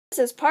This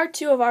is part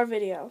 2 of our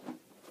video.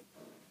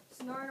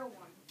 Scenario 1.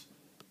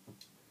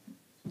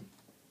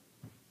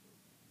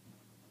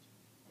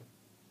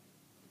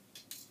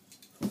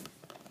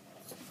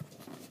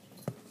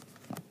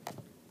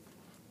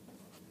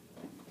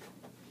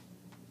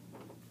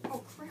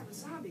 Oh crap, a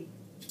zombie.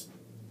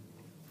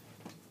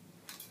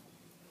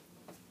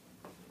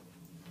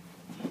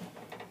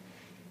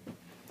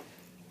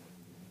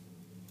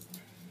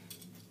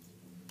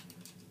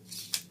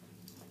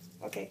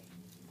 Okay.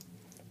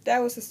 That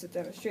was just a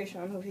demonstration.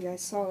 I don't know if you guys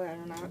saw that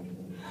or not.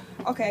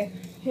 Okay,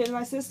 here's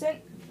my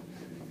assistant.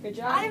 Good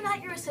job. I am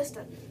not your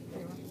assistant.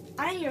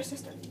 I am your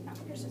assistant, not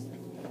your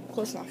assistant.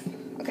 Close enough.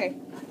 Okay.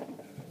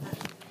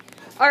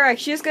 Alright,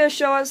 she's gonna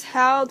show us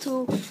how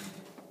to.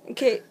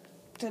 Okay.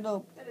 Did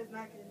That is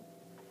not good.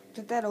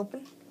 Did that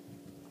open?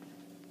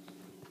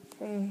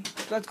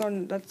 That's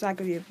not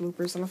gonna be a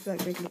bloopers. I don't feel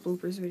like making a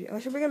bloopers video.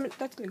 That's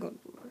gonna go in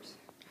bloopers.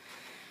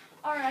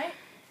 Alright.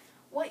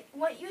 What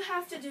you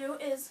have to do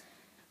is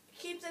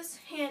keep this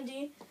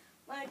handy,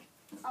 like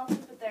I'll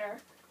keep it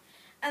there.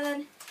 And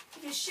then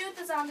if you shoot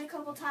the zombie a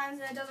couple times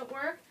and it doesn't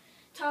work,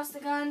 toss the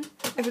gun.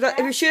 If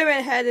you shoot him in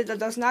the head, it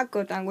does not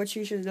go down, which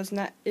usually does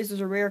not. This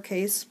is a rare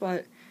case,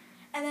 but.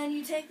 And then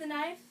you take the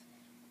knife,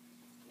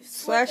 you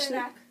Slash slit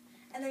their neck,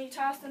 and then you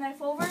toss the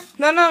knife over.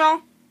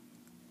 No.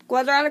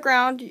 While they're on the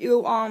ground,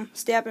 you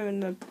stab him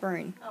in the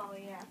brain. Oh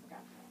yeah, I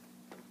forgot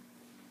that.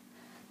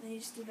 Then you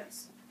just do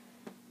this.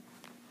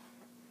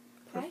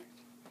 Okay?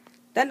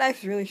 That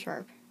knife is really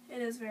sharp.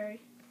 It is very.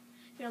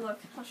 Here, look.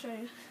 I'll show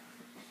you.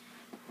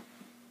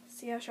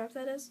 See how sharp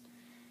that is?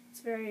 It's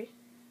very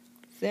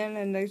Thin,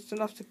 and it's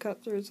enough to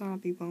cut through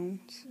zombie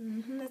bones.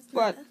 That's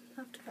But- not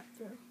enough to cut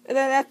through. And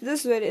then after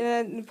this video,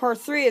 and then part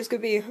 3, it's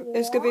gonna be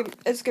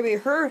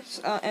her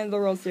end of the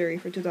world theory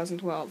for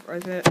 2012, or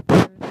is it?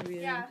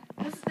 Yeah,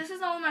 this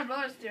is all my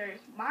brother's theory.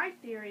 My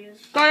theory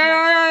is.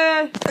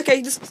 No.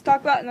 Okay, just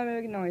talk about it and I'm gonna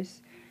make a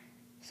noise.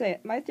 Say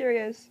it. My theory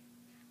is.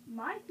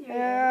 My theory.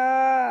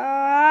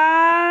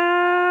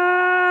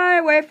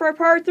 Wait for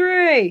part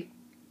 3.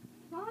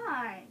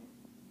 Fine.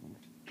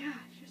 Gosh,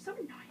 you're so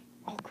annoying.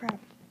 Oh crap.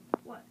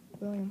 What?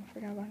 William, I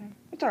forgot about him.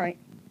 It's alright.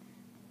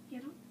 Yeah,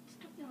 don't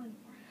stop yelling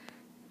more.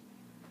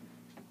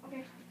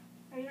 Okay.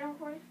 Are you done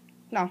recording?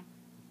 No.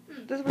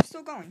 We're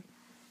still going.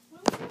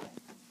 What are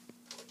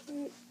we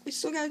doing? We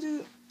still gotta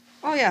do.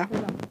 Oh yeah.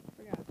 We're done.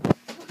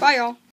 Forgot. Bye y'all.